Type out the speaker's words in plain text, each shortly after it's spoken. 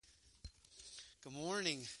Good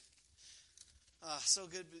morning. So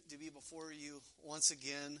good to be before you once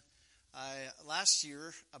again. Last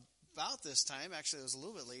year, about this time, actually it was a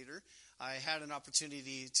little bit later, I had an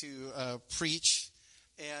opportunity to preach,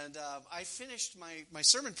 and I finished my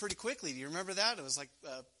sermon pretty quickly. Do you remember that? It was like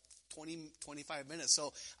 25 minutes.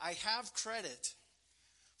 So I have credit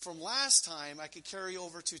from last time I could carry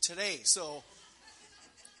over to today. So,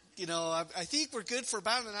 I think we're good for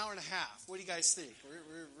about an hour and a half. What do you guys think?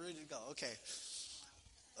 We're ready to go. Okay.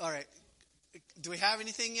 All right. Do we have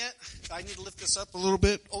anything yet? I need to lift this up a little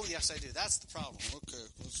bit. Oh, yes, I do. That's the problem. Okay,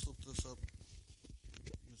 let's lift this up.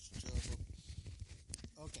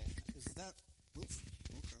 Okay. Is that... Oops.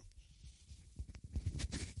 Okay.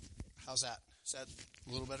 How's that? Is that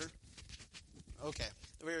a little better? Okay.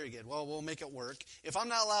 Very good. Well, we'll make it work. If I'm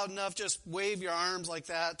not loud enough, just wave your arms like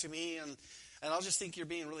that to me, and I'll just think you're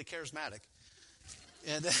being really charismatic.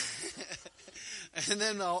 And and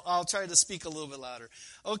then I'll try to speak a little bit louder.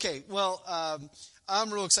 Okay, well,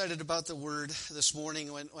 I'm real excited about the word this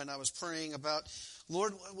morning when I was praying about,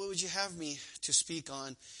 Lord, what would you have me to speak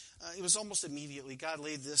on? It was almost immediately. God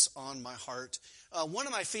laid this on my heart. One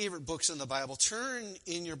of my favorite books in the Bible. Turn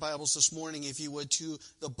in your Bibles this morning, if you would, to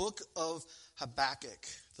the book of Habakkuk.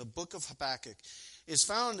 The book of Habakkuk is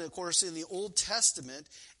found, of course, in the Old Testament,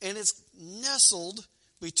 and it's nestled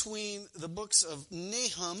between the books of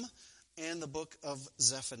Nahum and the book of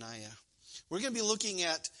Zephaniah. We're going to be looking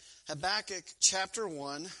at Habakkuk chapter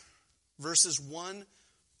 1, verses 1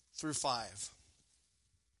 through 5.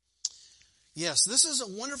 Yes, this is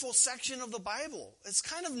a wonderful section of the Bible. It's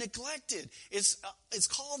kind of neglected. It's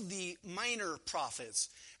called the minor prophets,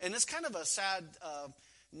 and it's kind of a sad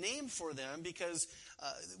name for them because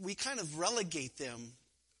we kind of relegate them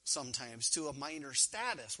sometimes to a minor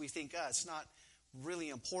status. We think, it's not really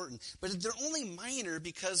important. But they're only minor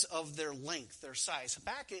because of their length, their size.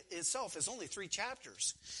 Habakkuk itself is only 3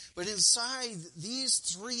 chapters. But inside these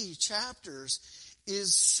 3 chapters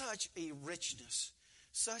is such a richness,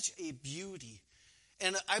 such a beauty,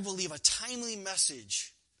 and I believe a timely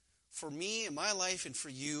message for me in my life and for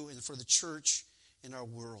you and for the church in our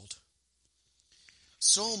world.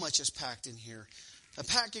 So much is packed in here.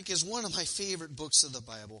 Habakkuk is one of my favorite books of the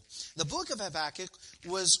Bible. The book of Habakkuk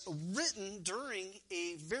was written during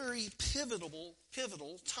a very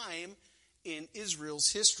pivotal time in Israel's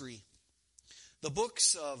history. The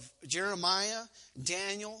books of Jeremiah,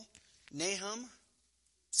 Daniel, Nahum,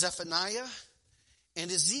 Zephaniah, and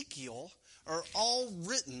Ezekiel are all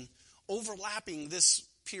written overlapping this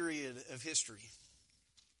period of history.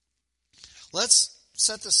 Let's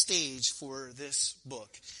set the stage for this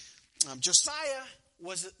book. Josiah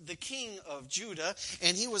was the king of Judah,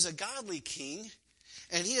 and he was a godly king,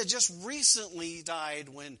 and he had just recently died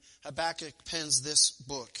when Habakkuk pens this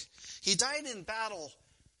book. He died in battle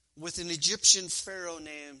with an Egyptian pharaoh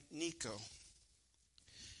named Necho.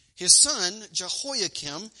 His son,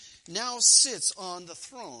 Jehoiakim, now sits on the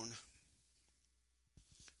throne.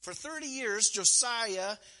 For 30 years,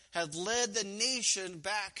 Josiah had led the nation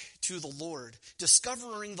back to the Lord,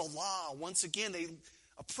 discovering the law. Once again,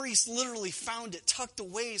 a priest literally found it tucked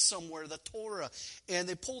away somewhere, the Torah, and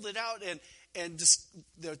they pulled it out and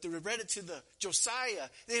they read it to the Josiah.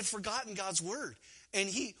 They had forgotten God's word.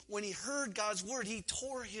 And when he heard God's word, he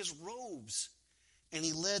tore his robes and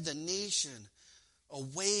he led the nation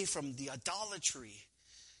away from the idolatry.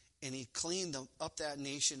 And he cleaned up that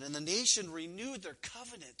nation. And the nation renewed their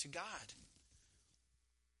covenant to God.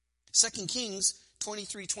 2 Kings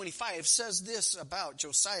 23:25 says this about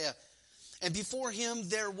Josiah. And before him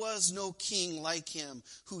there was no king like him,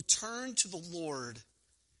 who turned to the Lord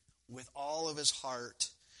with all of his heart,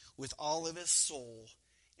 with all of his soul,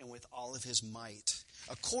 and with all of his might,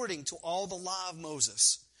 according to all the law of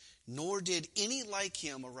Moses. Nor did any like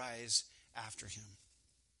him arise after him.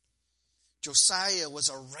 Josiah was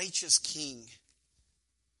a righteous king.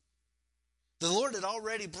 The Lord had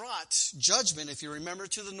already brought judgment, if you remember,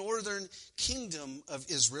 to the northern kingdom of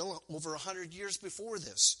Israel over 100 years before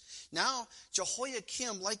this. Now,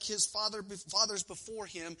 Jehoiakim, like his fathers before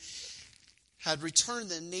him, had returned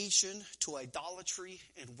the nation to idolatry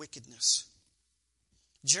and wickedness.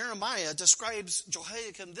 Jeremiah describes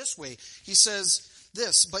Jehoiakim this way. He says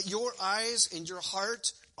this, "But your eyes and your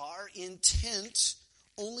heart are intent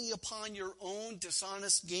only upon your own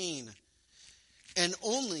dishonest gain, and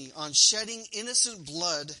only on shedding innocent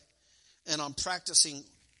blood and on practicing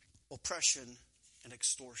oppression and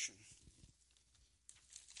extortion."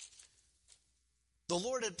 The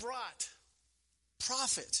Lord had brought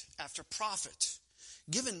prophet after prophet,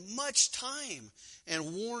 given much time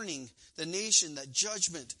and warning the nation that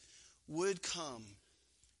judgment would come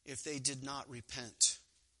if they did not repent.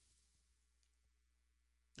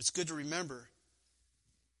 It's good to remember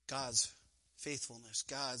God's faithfulness,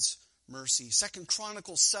 God's mercy. 2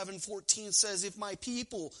 Chronicles 7:14 says, if my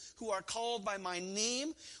people who are called by my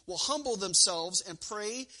name will humble themselves and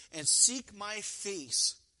pray and seek my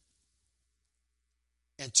face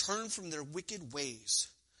and turn from their wicked ways,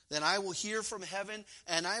 then I will hear from heaven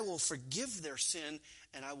and I will forgive their sin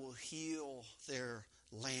and I will heal their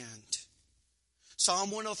land. Psalm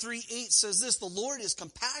 103:8 says this, the Lord is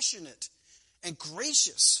compassionate and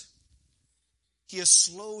gracious. He is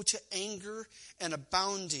slow to anger and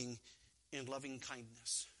abounding in loving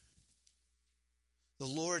kindness. The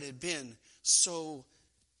Lord had been so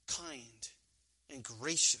kind and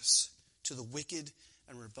gracious to the wicked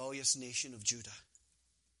and rebellious nation of Judah.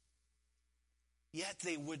 Yet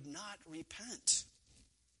they would not repent.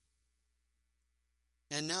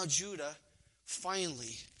 And now Judah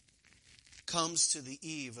finally comes to the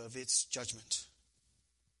eve of its judgment.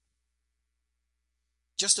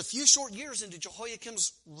 Just a few short years into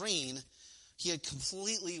Jehoiakim's reign, he had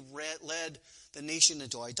completely led the nation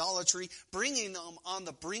into idolatry, bringing them on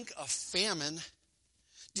the brink of famine,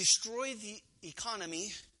 destroyed the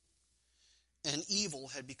economy, and evil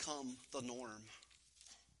had become the norm.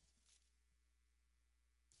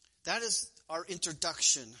 That is our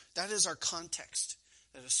introduction. That is our context.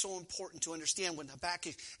 That is so important to understand when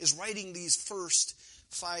Habakkuk is writing these first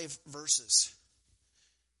 5 verses.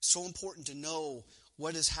 So important to know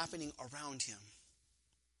what is happening around him.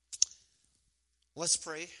 Let's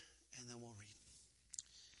pray, and then we'll read.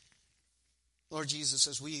 Lord Jesus,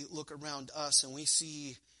 as we look around us and we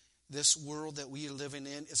see this world that we are living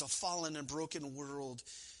in is a fallen and broken world,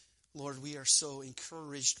 Lord, we are so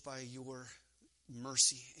encouraged by your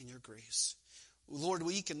mercy and your grace. Lord,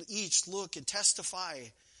 we can each look and testify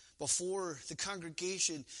before the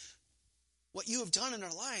congregation what you have done in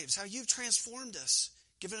our lives, how you've transformed us,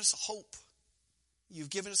 given us a hope. You've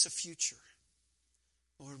given us a future.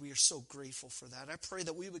 Lord, we are so grateful for that. I pray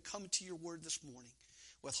that we would come to your word this morning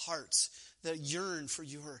with hearts that yearn for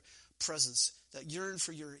your presence, that yearn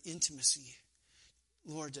for your intimacy.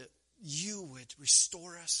 Lord, that you would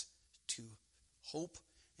restore us to hope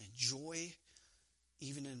and joy,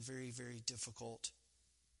 even in very, very difficult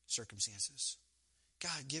circumstances.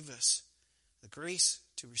 God, give us the grace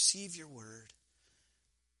to receive your word.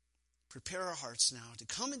 Prepare our hearts now to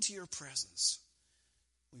come into your presence.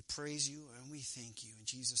 We praise you and we thank you in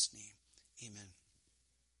Jesus' name. Amen.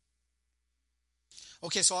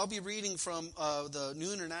 Okay, so I'll be reading from the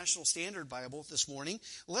New International Standard Bible this morning.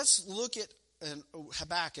 Let's look at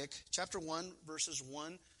Habakkuk chapter 1, verses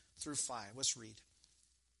 1 through 5. Let's read.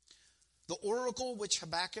 The oracle which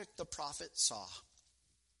Habakkuk the prophet saw.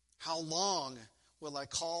 How long will I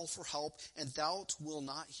call for help, and thou wilt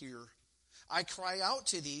not hear? I cry out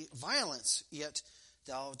to thee violence, yet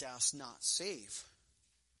thou dost not save.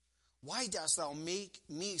 Why dost thou make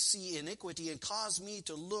me see iniquity and cause me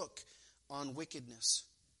to look on wickedness?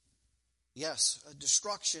 Yes,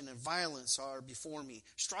 destruction and violence are before me.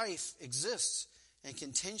 Strife exists and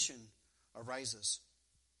contention arises.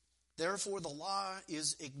 Therefore the law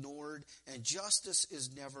is ignored and justice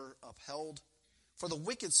is never upheld. For the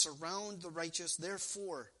wicked surround the righteous,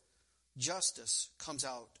 therefore justice comes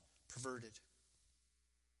out perverted.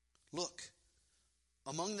 Look,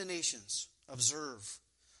 among the nations, observe,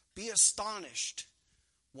 be astonished,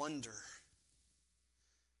 wonder.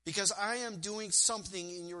 Because I am doing something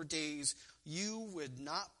in your days you would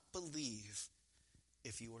not believe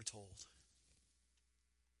if you were told.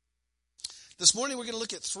 This morning we're going to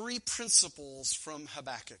look at 3 principles from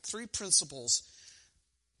Habakkuk. 3 principles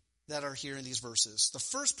that are here in these verses. The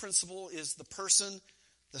first principle is the person.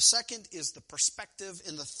 The second is the perspective.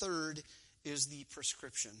 And the third is the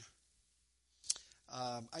prescription.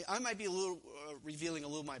 I might be revealing a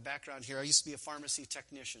little of my background here. I used to be a pharmacy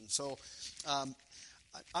technician. So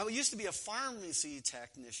I used to be a pharmacy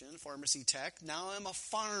tech. Now I'm a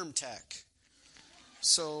farm tech.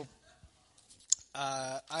 So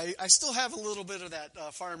I still have a little bit of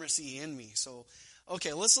that pharmacy in me. So,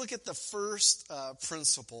 okay, let's look at the first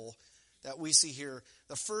principle that we see here.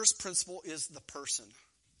 The first principle is the person.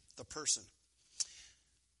 The person.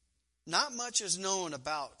 Not much is known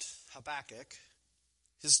about Habakkuk.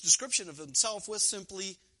 His description of himself was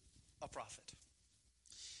simply a prophet.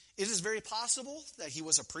 It is very possible that he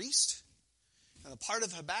was a priest. And the part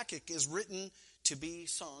of Habakkuk is written to be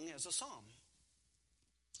sung as a psalm.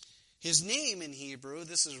 His name in Hebrew,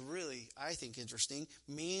 this is really, I think, interesting,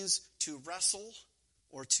 means to wrestle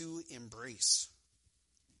or to embrace.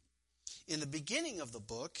 In the beginning of the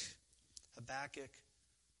book, Habakkuk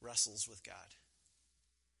wrestles with God.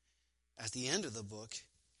 At the end of the book,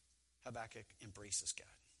 Habakkuk embraces God.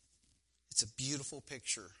 It's a beautiful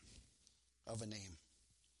picture of a name.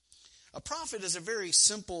 A prophet is a very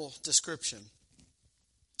simple description,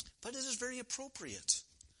 but it is very appropriate.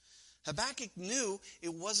 Habakkuk knew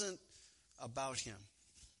it wasn't about him.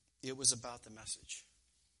 It was about the message.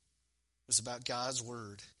 It was about God's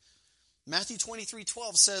word. Matthew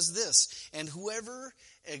 23:12 says this, "And whoever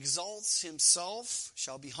exalts himself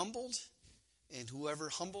shall be humbled, and whoever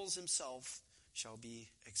humbles himself shall be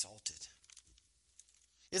exalted."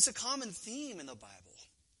 It's a common theme in the Bible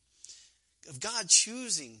of God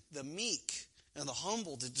choosing the meek and the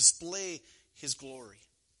humble to display his glory.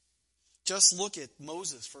 Just look at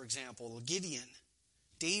Moses, for example, Gideon,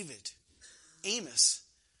 David, Amos.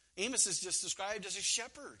 Amos is just described as a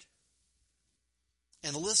shepherd.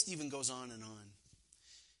 And the list even goes on and on.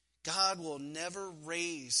 God will never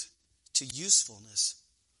raise to usefulness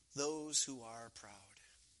those who are proud.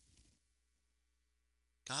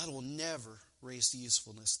 God will never raise to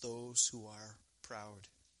usefulness those who are proud.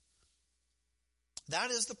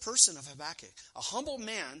 That is the person of Habakkuk, a humble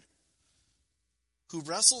man who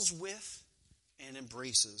wrestles with and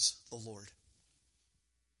embraces the Lord.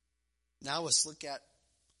 Now let's look at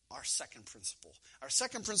our second principle. Our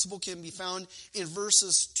second principle can be found in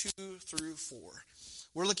verses 2 through 4.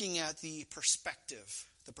 We're looking at the perspective.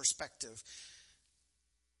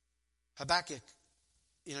 Habakkuk,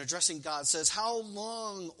 in addressing God, says, "How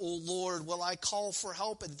long, O Lord, will I call for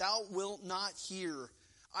help, and thou wilt not hear?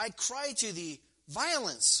 I cry to thee,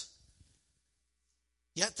 violence,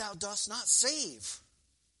 yet thou dost not save."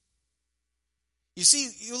 You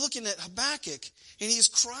see, you're looking at Habakkuk, and he's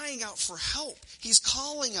crying out for help. He's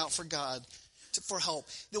calling out for God for help.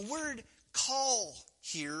 The word call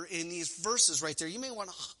here in these verses right there, you may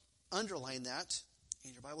want to underline that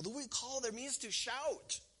in your Bible. The word call there means to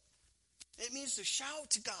shout. It means to shout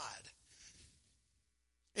to God.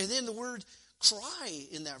 And then the word cry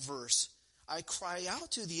in that verse, "I cry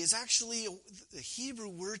out to thee," is actually the Hebrew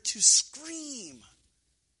word to scream.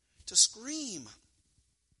 To scream.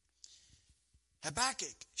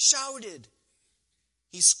 Habakkuk shouted.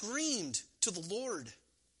 He screamed to the Lord.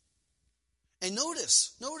 And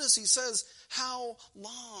notice he says, "How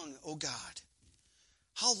long, O God?"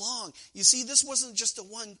 How long? You see, this wasn't just a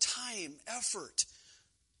one-time effort.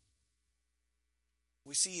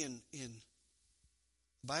 We see in the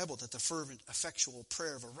Bible that the fervent, effectual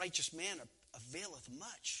prayer of a righteous man availeth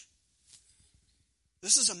much.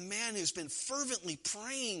 This is a man who's been fervently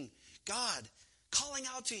praying God, calling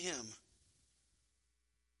out to him.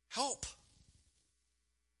 Help.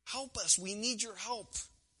 Help us. We need your help.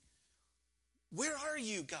 Where are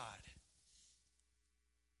you, God?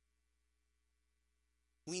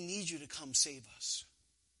 We need you to come save us.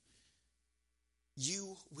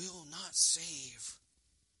 You will not save.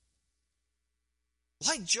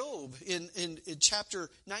 Like Job in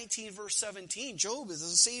chapter 19, verse 17, Job is in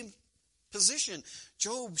the same position.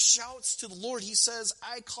 Job shouts to the Lord. He says,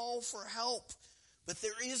 "I call for help, but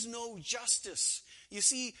there is no justice." You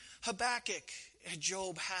see, Habakkuk and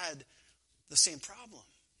Job had the same problem.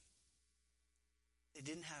 They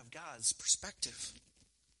didn't have God's perspective.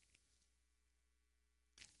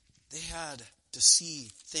 They had to see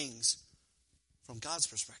things from God's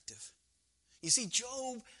perspective. You see,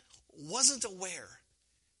 Job wasn't aware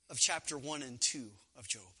of chapter 1 and 2 of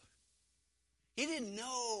Job. He didn't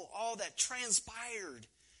know all that transpired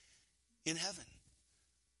in heaven.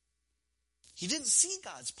 He didn't see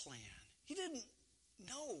God's plan. He didn't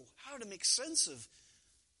know how to make sense of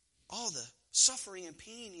all the suffering and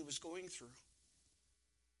pain he was going through.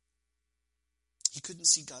 He couldn't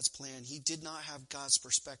see God's plan. He did not have God's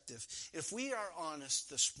perspective. If we are honest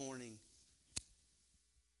this morning,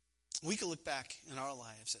 we can look back in our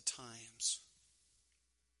lives at times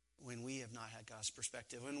when we have not had God's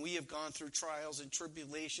perspective, when we have gone through trials and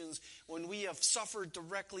tribulations, when we have suffered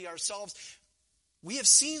directly ourselves. We have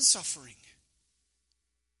seen suffering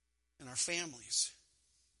in our families,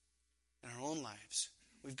 in our own lives.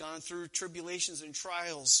 We've gone through tribulations and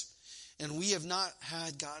trials, and we have not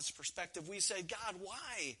had God's perspective. We say, "God,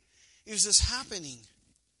 why is this happening?"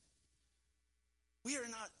 We are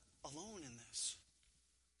not alone in this.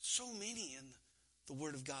 So many in the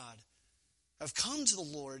Word of God have come to the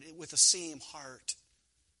Lord with the same heart,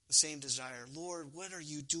 the same desire. "Lord, what are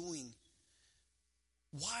you doing?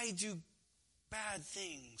 Why do bad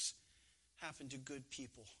things happen to good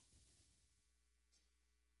people?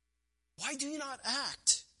 Why do you not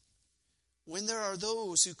act when there are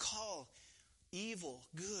those who call evil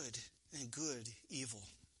good and good evil?"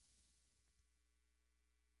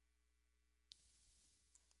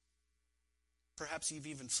 Perhaps you've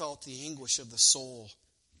even felt the anguish of the soul.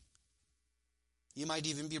 You might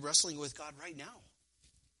even be wrestling with God right now.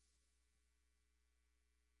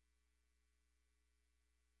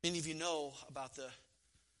 Many of you know about the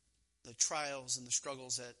trials and the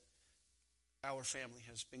struggles that our family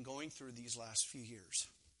has been going through these last few years.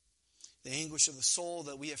 The anguish of the soul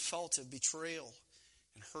that we have felt of betrayal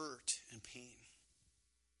and hurt and pain.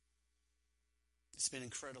 It's been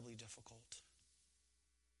incredibly difficult.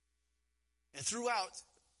 And throughout,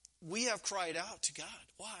 we have cried out to God,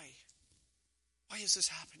 why? Why is this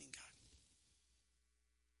happening, God?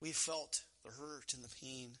 We felt the hurt and the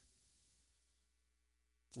pain.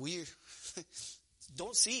 We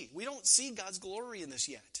don't see God's glory in this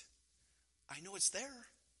yet. I know it's there,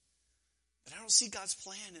 but I don't see God's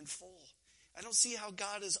plan in full. I don't see how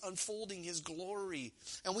God is unfolding his glory.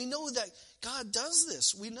 And we know that God does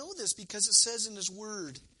this. We know this because it says in his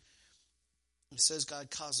word. It says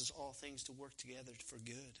God causes all things to work together for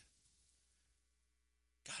good.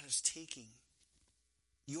 God is taking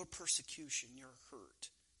your persecution, your hurt,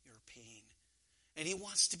 your pain, and he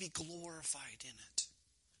wants to be glorified in it.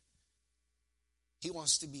 He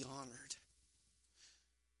wants to be honored.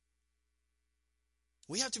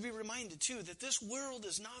 We have to be reminded, too, that this world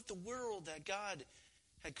is not the world that God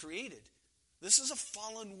had created. This is a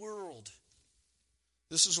fallen world.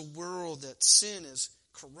 This is a world that sin is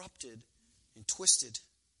corrupted and twisted.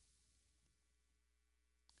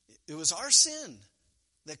 It was our sin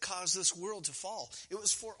that caused this world to fall. It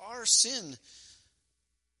was for our sin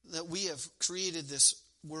that we have created this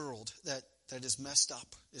world that is messed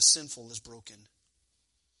up, is sinful, is broken.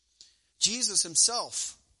 Jesus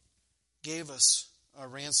himself gave us our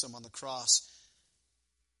ransom on the cross.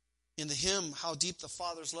 In the hymn, How Deep the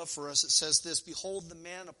Father's Love for Us, it says this, behold the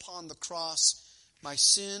man upon the cross, my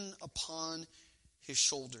sin upon his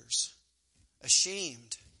shoulders.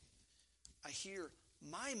 Ashamed, I hear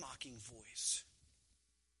my mocking voice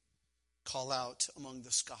call out among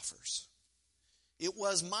the scoffers. It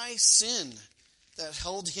was my sin that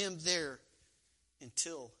held him there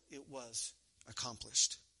until it was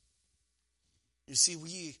accomplished. You see,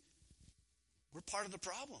 we're part of the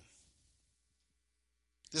problem.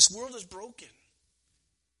 This world is broken.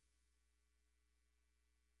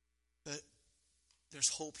 But there's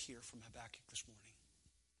hope here from Habakkuk this morning.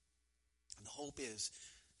 And the hope is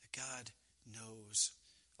that God knows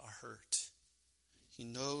our hurt. He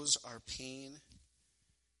knows our pain.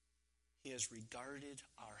 He has regarded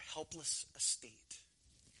our helpless estate.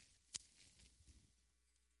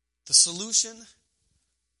 The solution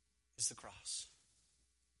is the cross.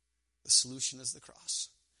 The solution is the cross.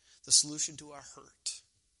 The solution to our hurt,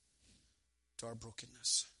 to our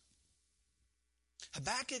brokenness.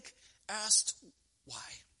 Habakkuk asked why.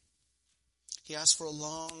 He asked for a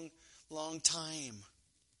long, long time.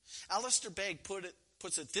 Alistair Begg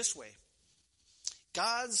puts it this way.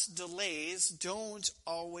 God's delays don't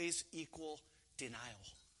always equal denial.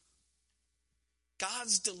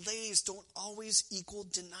 God's delays don't always equal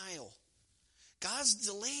denial. God's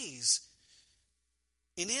delays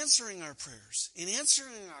in answering our prayers, in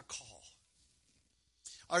answering our call,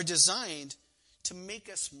 are designed to make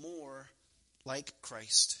us more like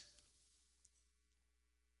Christ.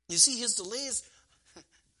 You see, his delays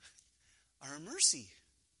are a mercy.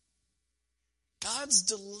 God's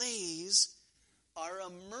delays are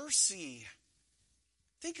a mercy.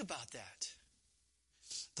 Think about that.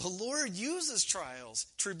 The Lord uses trials,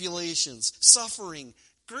 tribulations, suffering,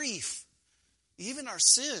 grief, even our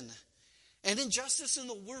sin, and injustice in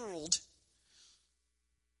the world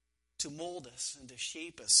to mold us and to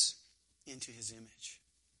shape us into his image.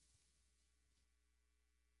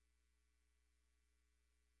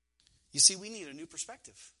 You see, we need a new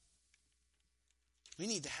perspective. We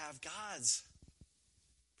need to have God's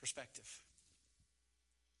perspective.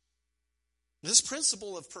 This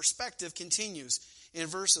principle of perspective continues in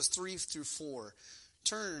verses 3 through 4.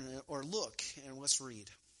 Turn or look and let's read.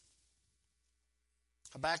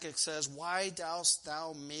 Habakkuk says, why dost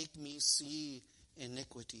thou make me see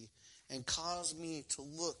iniquity and cause me to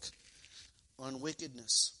look on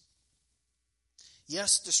wickedness?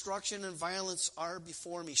 Yes, destruction and violence are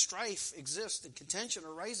before me. Strife exists and contention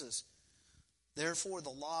arises. Therefore the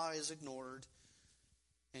law is ignored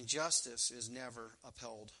and justice is never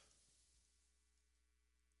upheld.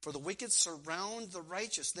 For the wicked surround the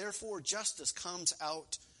righteous. Therefore justice comes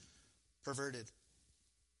out perverted.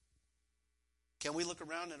 Can we look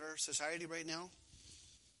around at our society right now?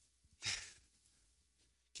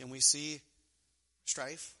 Can we see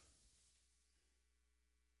strife?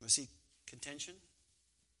 Can we see contention?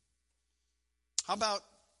 How about,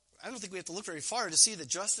 I don't think we have to look very far to see that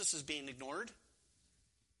justice is being ignored,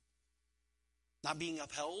 not being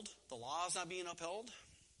upheld, the law is not being upheld,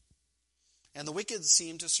 and the wicked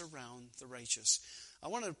seem to surround the righteous. I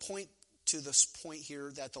want to point to this point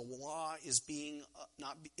here that the law is being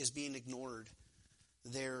ignored.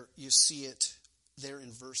 There you see it there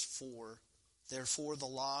in verse 4. Therefore, the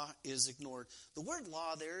law is ignored. The word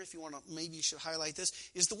law there, if you want to, maybe you should highlight this,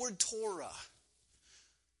 is the word Torah.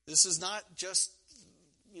 This is not just,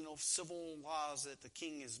 civil laws that the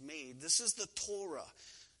king has made. This is the Torah.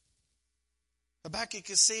 Habakkuk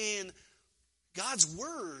is saying God's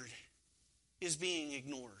word is being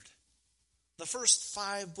ignored. The first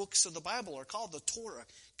 5 books of the Bible are called the Torah.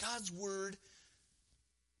 God's word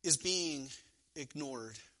is being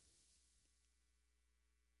ignored.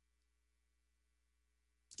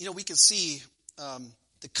 We can see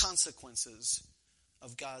the consequences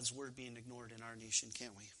of God's word being ignored in our nation,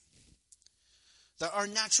 can't we? There are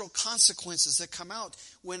natural consequences that come out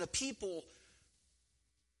when a people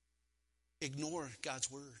ignore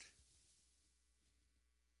God's word.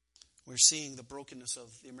 We're seeing the brokenness of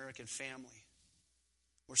the American family.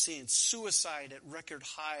 We're seeing suicide at record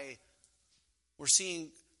high. We're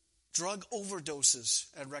seeing drug overdoses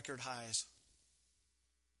at record highs.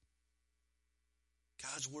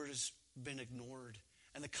 God's word has been ignored.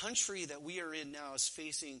 And the country that we are in now is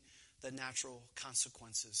facing the natural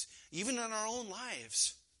consequences. Even in our own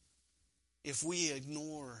lives, if we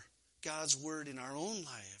ignore God's word in our own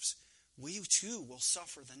lives, we too will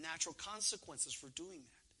suffer the natural consequences for doing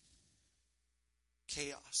that.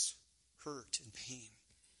 Chaos, hurt, and pain.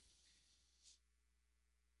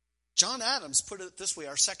 John Adams put it this way,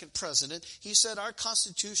 our second president. He said, our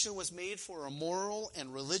Constitution was made for a moral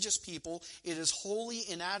and religious people. It is wholly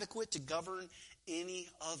inadequate to govern any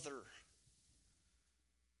other.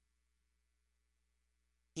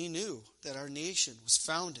 He knew that our nation was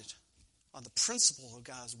founded on the principle of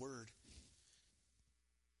God's word.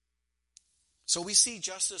 So we see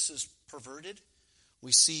justice is perverted.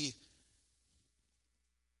 We see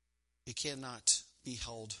it cannot be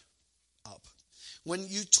held up. When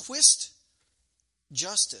you twist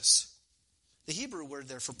justice, the Hebrew word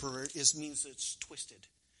there for pervert means it's twisted.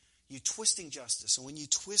 You're twisting justice. And when you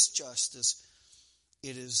twist justice,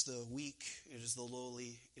 it is the weak, it is the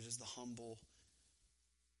lowly, it is the humble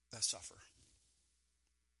that suffer.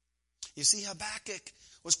 You see, Habakkuk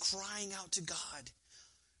was crying out to God.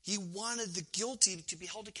 He wanted the guilty to be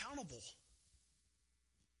held accountable.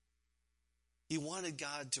 He wanted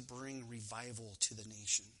God to bring revival to the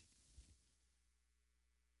nation.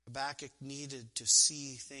 Habakkuk needed to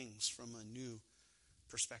see things from a new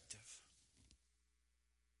perspective.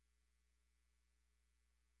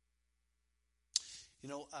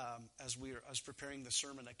 As I was preparing the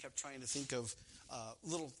sermon, I kept trying to think of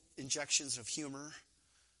little injections of humor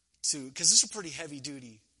because this is a pretty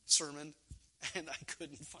heavy-duty sermon, and I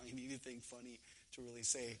couldn't find anything funny to really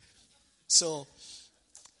say. So,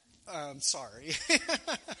 sorry.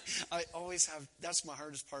 I always have, that's my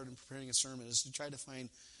hardest part in preparing a sermon, is to try to find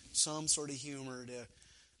some sort of humor to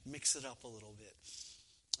mix it up a little bit.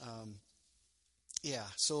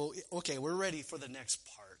 Okay, we're ready for the next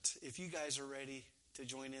part. If you guys are ready to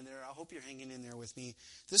join in there, I hope you're hanging in there with me.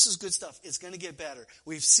 This is good stuff. It's going to get better.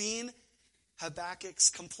 We've seen Habakkuk's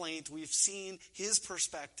complaint. We've seen his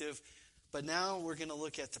perspective. But now we're going to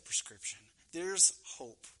look at the prescription. There's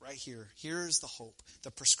hope right here. Here's the hope,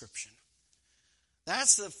 the prescription.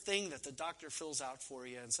 That's the thing that the doctor fills out for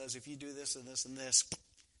you and says, if you do this and this and this,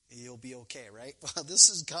 you'll be okay, right? Well, this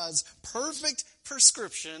is God's perfect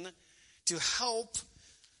prescription to help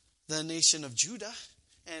the nation of Judah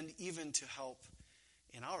and even to help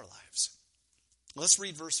in our lives. Let's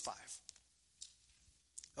read verse 5.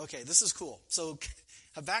 Okay, this is cool. So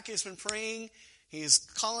Habakkuk has been praying. He's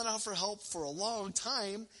calling out for help for a long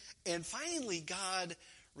time. And finally, God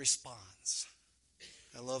responds.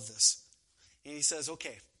 I love this. And he says,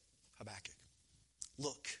 okay, Habakkuk,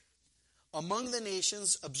 look, among the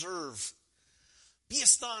nations, observe, be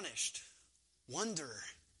astonished, wonder,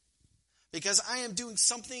 because I am doing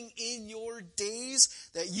something in your days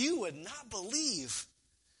that you would not believe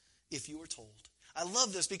if you were told. I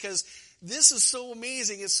love this because this is so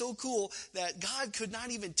amazing. It's so cool that God could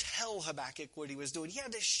not even tell Habakkuk what he was doing. He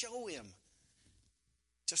had to show him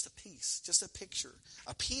just a piece, just a picture,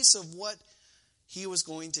 a piece of what he was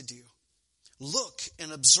going to do. Look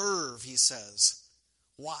and observe, he says.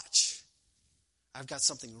 Watch. I've got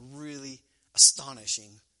something really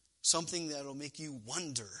astonishing, something that will make you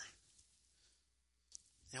wonder.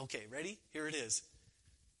 Okay, ready? Here it is.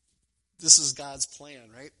 This is God's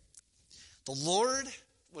plan, right? The Lord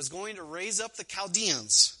was going to raise up the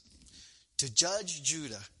Chaldeans to judge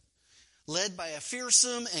Judah, led by a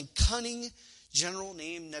fearsome and cunning general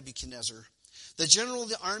named Nebuchadnezzar. The general of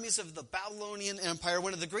the armies of the Babylonian Empire,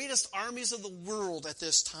 one of the greatest armies of the world at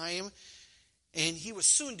this time. And he was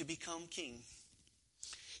soon to become king.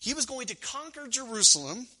 He was going to conquer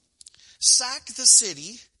Jerusalem, sack the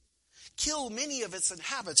city, kill many of its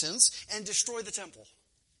inhabitants, and destroy the temple.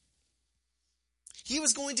 He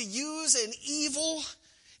was going to use an evil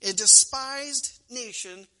and despised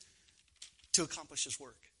nation to accomplish his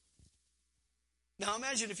work. Now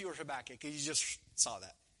imagine if you were Habakkuk and you just saw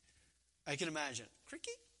that. I can imagine.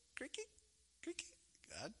 Creaky, creaky, creaky.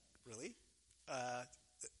 God, really?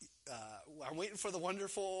 I'm waiting for the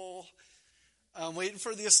wonderful. I'm waiting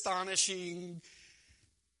for the astonishing.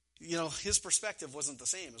 His perspective wasn't the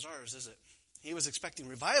same as ours, is it? He was expecting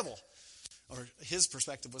revival. Or his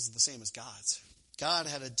perspective wasn't the same as God's. God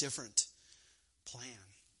had a different plan.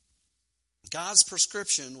 God's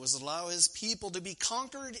prescription was to allow his people to be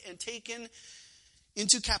conquered and taken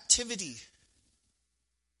into captivity.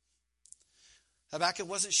 Habakkuk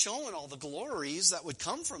wasn't showing all the glories that would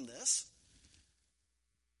come from this.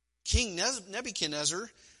 King Nebuchadnezzar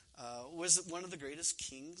was one of the greatest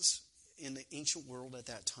kings in the ancient world at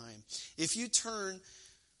that time. If you turn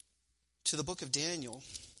to the book of Daniel,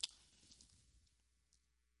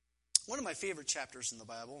 one of my favorite chapters in the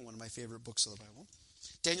Bible, and one of my favorite books of the Bible,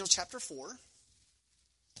 Daniel chapter 4.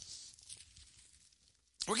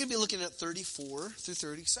 We're going to be looking at 34 through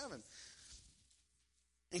 37.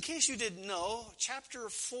 In case you didn't know, chapter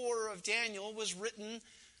 4 of Daniel was written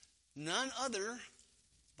none other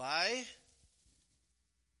by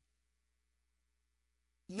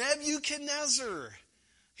Nebuchadnezzar.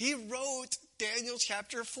 He wrote Daniel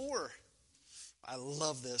chapter 4. I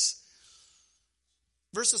love this.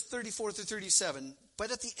 Verses 34 through 37.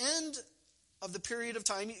 But at the end of the period of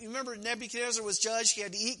time, you remember Nebuchadnezzar was judged. He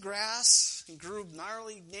had to eat grass. He grew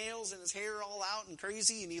gnarly nails in his hair all out and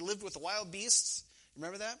crazy, and he lived with the wild beasts.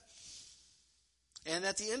 Remember that? And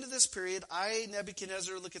at the end of this period, I,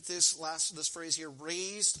 Nebuchadnezzar, look at this phrase here,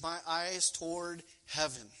 raised my eyes toward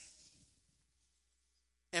heaven.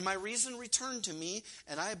 And my reason returned to me,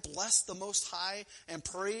 and I blessed the Most High and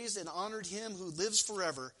praised and honored him who lives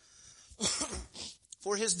forever.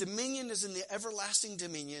 For his dominion is in the everlasting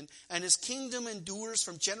dominion, and his kingdom endures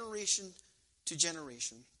from generation to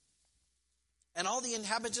generation. And all the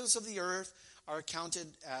inhabitants of the earth are accounted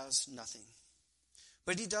as nothing.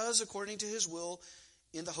 But he does according to his will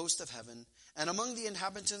in the host of heaven and among the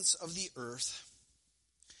inhabitants of the earth.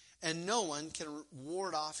 And no one can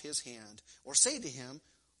ward off his hand or say to him,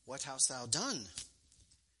 "What hast thou done?"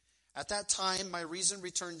 At that time my reason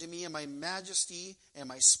returned to me, and my majesty and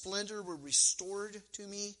my splendor were restored to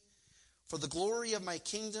me. For the glory of my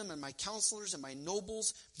kingdom and my counselors and my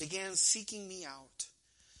nobles began seeking me out.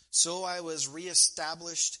 So I was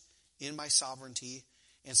reestablished in my sovereignty,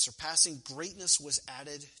 and surpassing greatness was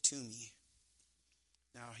added to me.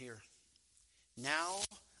 Now here. Now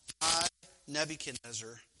I,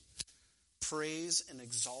 Nebuchadnezzar, praise and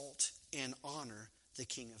exalt and honor the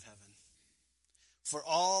King of heaven. For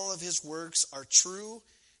all of his works are true,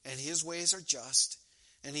 and his ways are just,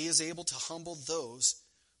 and he is able to humble those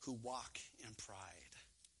who walk in pride.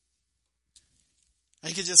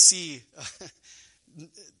 I could just see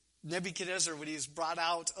Nebuchadnezzar when he's brought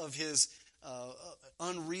out of his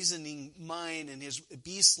unreasoning mind and his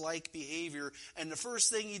beast-like behavior. And the first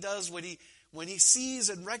thing he does when he sees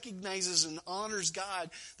and recognizes and honors God,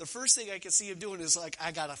 the first thing I can see him doing is like,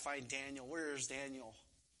 I got to find Daniel. Where is Daniel?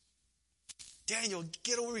 Daniel,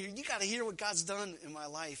 get over here. You got to hear what God's done in my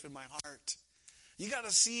life, in my heart. You got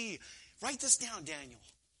to see. Write this down, Daniel.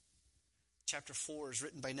 Chapter 4 is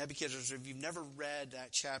written by Nebuchadnezzar. If you've never read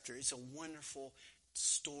that chapter, it's a wonderful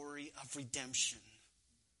story of redemption.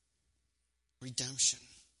 Redemption.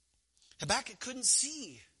 Habakkuk couldn't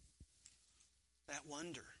see that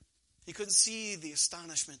wonder. He couldn't see the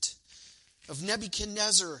astonishment of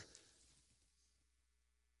Nebuchadnezzar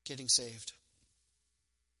getting saved.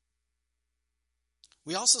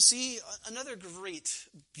 We also see another great,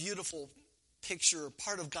 beautiful picture,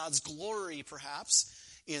 part of God's glory, perhaps,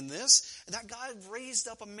 in this, and that God raised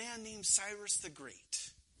up a man named Cyrus the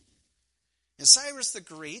Great. And Cyrus the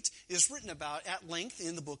Great is written about at length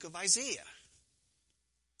in the book of Isaiah.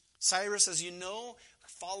 Cyrus, as you know,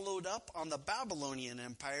 followed up on the Babylonian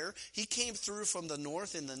Empire. He came through from the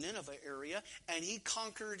north in the Nineveh area, and he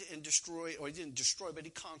conquered and destroyed, or he didn't destroy, but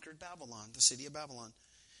he conquered Babylon, the city of Babylon,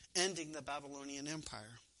 ending the Babylonian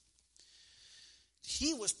Empire.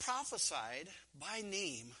 He was prophesied by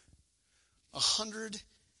name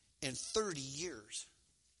 130 years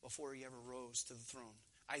before he ever rose to the throne.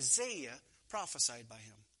 Isaiah prophesied by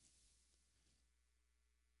him.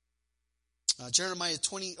 Jeremiah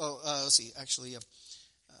 20, let's see, actually,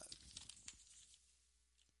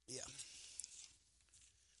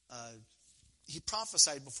 he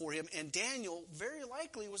prophesied before him, and Daniel very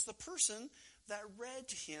likely was the person that read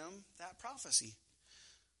to him that prophecy.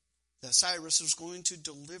 That Cyrus was going to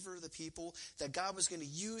deliver the people, that God was going to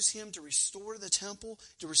use him to restore the temple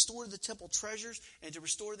treasures, and to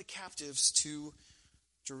restore the captives to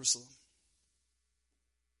Jerusalem.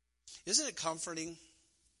 Isn't it comforting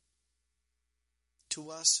to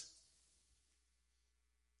us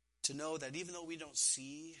to know that even though we don't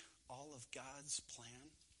see all of God's plan,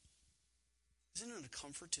 isn't it a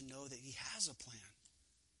comfort to know that he has a plan?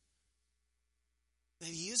 That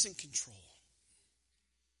he is in control.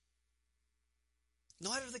 No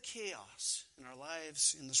matter the chaos in our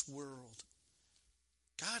lives in this world,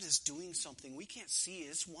 God is doing something we can't see.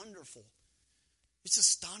 It's wonderful. It's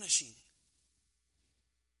astonishing.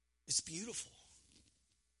 It's beautiful.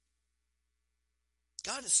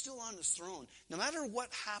 God is still on his throne. No matter what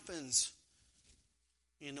happens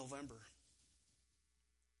in November,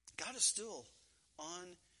 God is still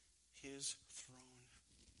on his throne.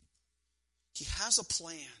 He has a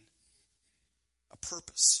plan, a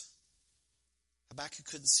purpose. Habakkuk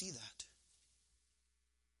couldn't see that.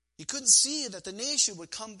 He couldn't see that the nation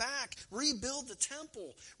would come back, rebuild the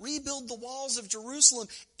temple, rebuild the walls of Jerusalem,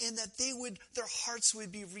 and that their hearts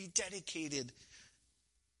would be rededicated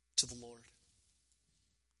to the Lord.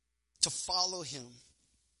 To follow him,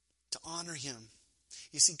 to honor him.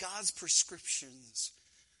 You see, God's prescriptions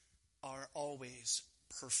are always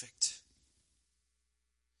perfect.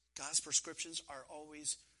 God's prescriptions are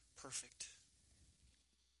always perfect.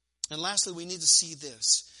 And lastly, we need to see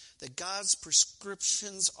this, that God's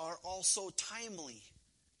prescriptions are also timely.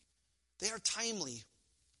 They are timely.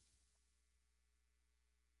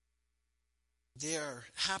 They are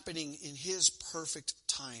happening in his perfect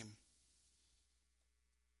time.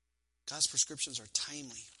 God's prescriptions are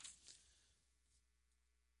timely.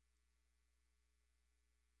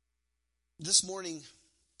 This morning,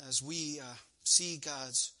 as we see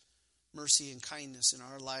God's mercy and kindness in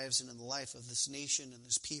our lives and in the life of this nation and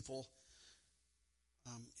this people,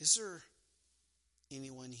 is there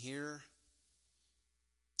anyone here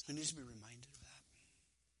who needs to be reminded of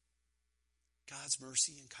that? God's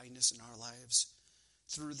mercy and kindness in our lives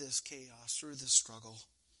through this chaos, through this struggle.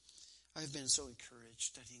 I've been so encouraged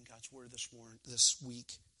studying God's word this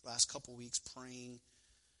week, last couple weeks, praying.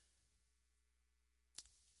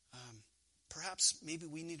 Perhaps maybe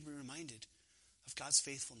we need to be reminded of God's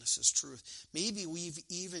faithfulness as truth. Maybe we've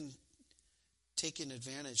even taken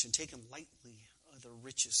advantage and taken lightly of the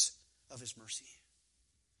riches of his mercy.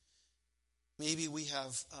 Maybe we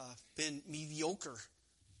have been mediocre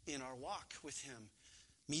in our walk with him,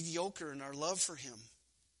 mediocre in our love for him.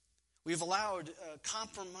 We've allowed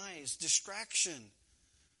compromise, distraction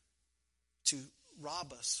to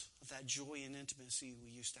rob us of that joy and intimacy we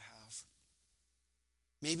used to have.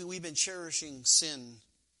 Maybe we've been cherishing sin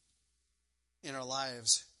in our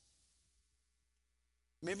lives.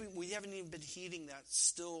 Maybe we haven't even been heeding that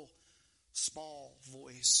still small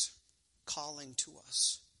voice calling to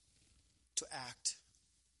us to act.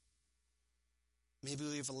 Maybe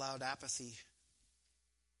we've allowed apathy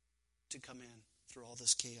to come in through all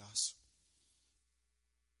this chaos.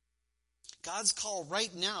 God's call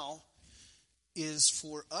right now is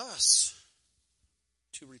for us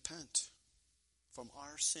to repent from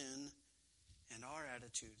our sin and our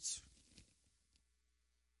attitudes.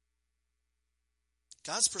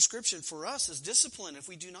 God's prescription for us is discipline if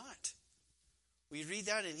we do not. We read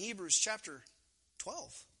that in Hebrews chapter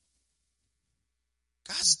 12.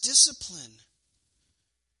 God's discipline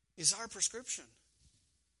is our prescription.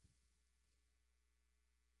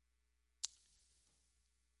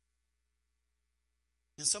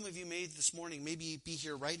 And some of you may this morning, maybe be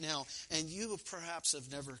here right now, and you perhaps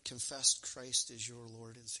have never confessed Christ as your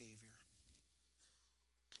Lord and Savior.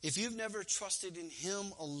 If you've never trusted in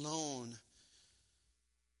him alone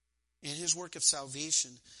and his work of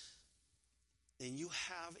salvation, then you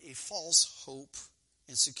have a false hope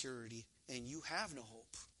and security, and you have no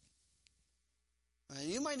hope. And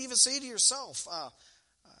you might even say to yourself,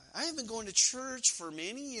 I have been going to church for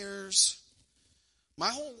many years, my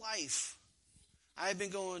whole life. I've been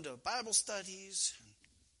going to Bible studies.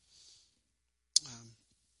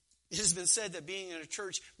 It has been said that being in a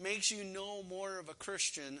church makes you no more of a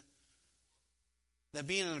Christian than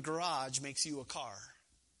being in a garage makes you a car.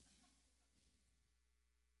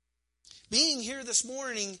 Being here this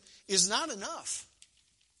morning is not enough.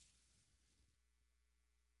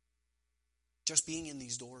 Just being in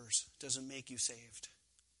these doors doesn't make you saved.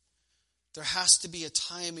 There has to be a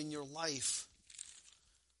time in your life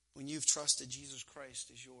when you've trusted Jesus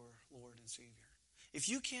Christ as your Lord and Savior. If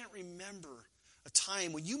you can't remember a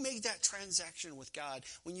time when you made that transaction with God,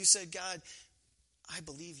 when you said, God, I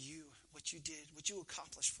believe you, what you did, what you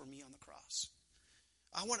accomplished for me on the cross.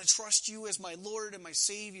 I want to trust you as my Lord and my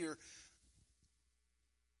Savior.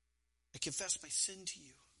 I confess my sin to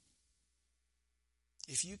you.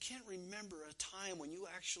 If you can't remember a time when you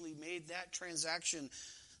actually made that transaction,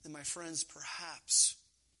 then my friends, perhaps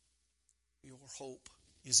your hope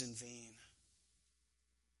is in vain.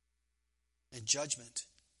 And judgment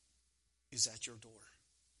is at your door.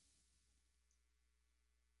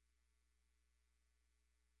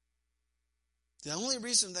 The only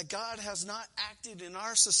reason that God has not acted in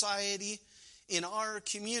our society, in our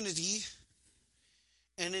community,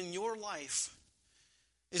 and in your life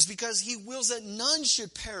is because he wills that none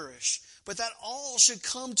should perish, but that all should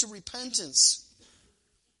come to repentance.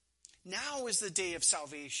 Now is the day of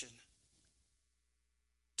salvation.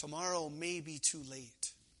 Tomorrow may be too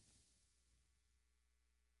late.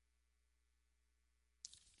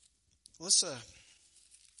 Let's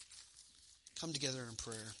come together in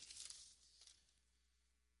prayer.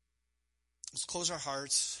 Let's close our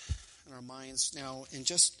hearts and our minds now, and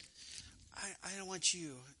just, I don't want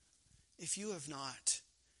you, if you have not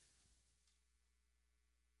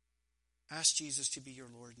asked Jesus to be your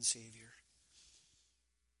Lord and Savior,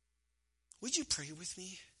 would you pray with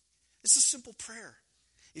me? It's a simple prayer.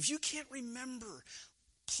 If you can't remember,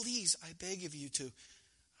 please, I beg of you to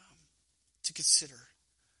consider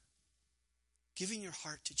giving your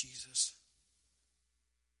heart to Jesus.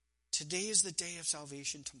 Today is the day of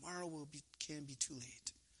salvation. Tomorrow can be too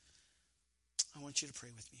late. I want you to pray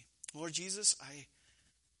with me. Lord Jesus, I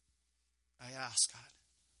ask, God,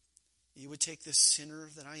 you would take this sinner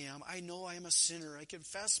that I am. I know I am a sinner. I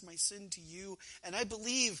confess my sin to you. And I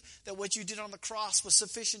believe that what you did on the cross was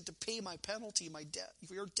sufficient to pay my penalty, my death,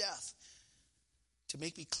 for your death, to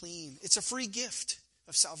make me clean. It's a free gift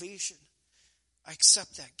of salvation. I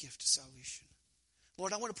accept that gift of salvation.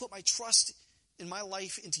 Lord, I want to put my trust in my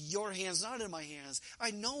life into your hands, not in my hands. I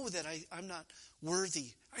know that I'm not worthy.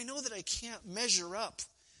 I know that I can't measure up.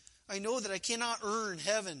 I know that I cannot earn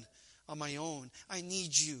heaven on my own. I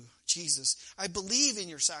need you, Jesus. I believe in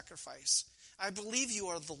your sacrifice. I believe you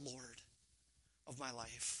are the Lord of my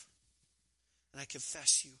life. And I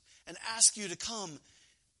confess you and ask you to come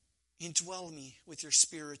indwell me with your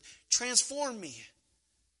Spirit. Transform me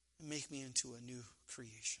and make me into a new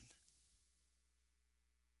creation.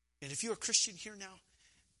 And if you're a Christian here now,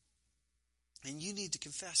 and you need to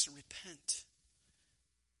confess and repent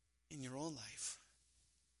in your own life,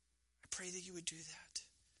 I pray that you would do that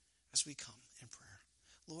as we come in prayer.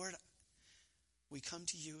 Lord, we come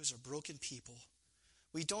to you as a broken people.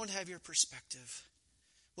 We don't have your perspective,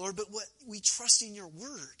 Lord, but what we trust in your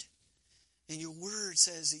word. And your word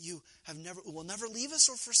says that you will never leave us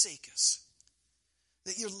or forsake us.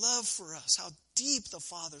 That your love for us, how deep the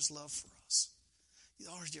Father's love for us.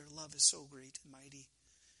 Lord, your love is so great and mighty.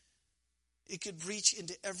 It could reach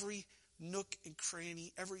into every nook and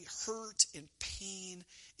cranny, every hurt and pain,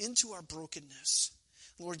 into our brokenness.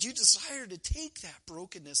 Lord, you desire to take that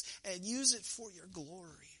brokenness and use it for your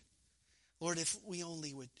glory. Lord, if we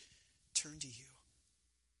only would turn to you,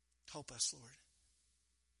 help us, Lord,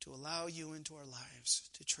 to allow you into our lives,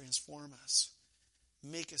 to transform us,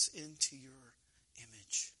 make us into your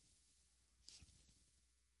image.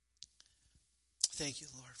 Thank you,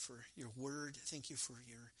 Lord, for your word. Thank you for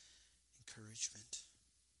your encouragement.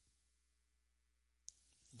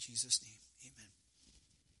 In Jesus' name, amen.